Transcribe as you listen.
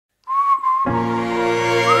I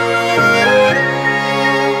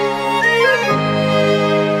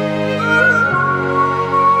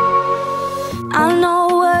know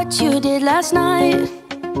what you did last night.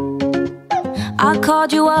 I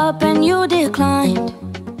called you up and you declined.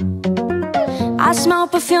 I smell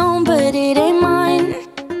perfume but it ain't mine.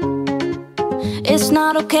 It's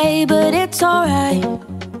not okay but it's alright.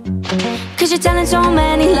 Cause you're telling so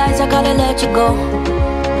many lies, I gotta let you go.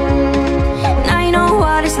 Now you know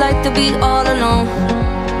what it's like to be all alone.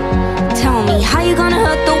 Tell me, how you gonna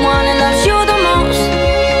hurt the one that loves you the most?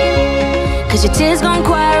 Cause your tears gon'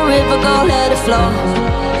 quiet a river, go let it flow.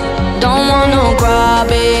 Don't want no cry,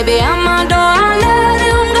 baby, at my door, I let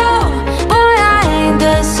him go. Boy, I ain't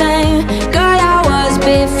the same girl I was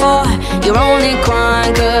before. You're only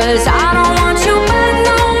crying cause I don't want you back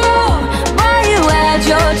no more. Boy, you had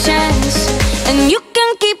your chance, and you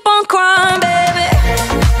can keep on crying, baby.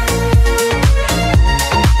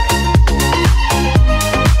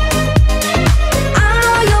 I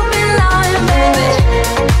know you've been lying, baby.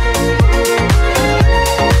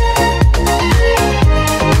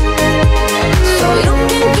 So you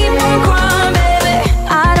can keep on crying, baby.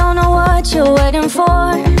 I don't know what you're waiting for.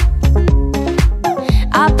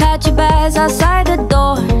 I packed your bags outside the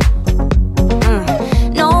door.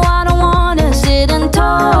 No, I don't wanna sit and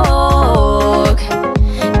talk.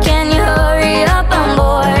 Can you hurry up, I'm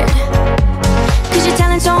bored. Cause you're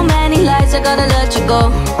telling so many lies, I gotta let you go.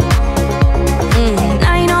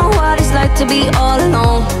 Now you know what it's like to be all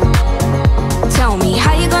alone. Tell me,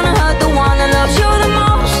 how you gonna hurt the one that loves you the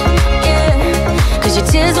most? Yeah, cause your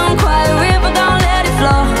tears don't quiet a river, don't let it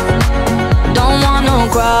flow. Don't want no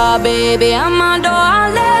cry, baby, at my door, I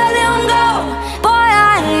let him go. Boy,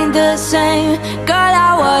 I ain't the same girl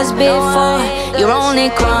I was before. You're only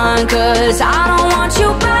crying cause I don't want you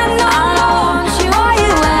back no more. Boy,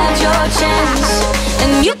 you had your chance,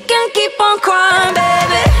 and you can keep on crying,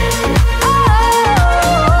 baby.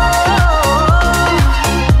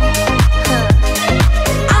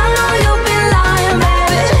 I know you've been lying,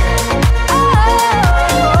 baby.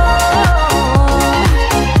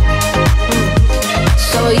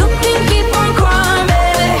 So you can keep on crying,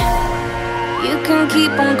 baby. You can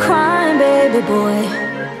keep on crying, baby boy.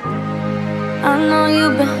 I know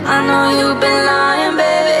you've been lying,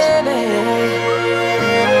 baby.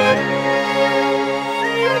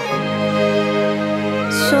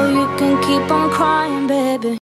 So you can keep on crying, baby.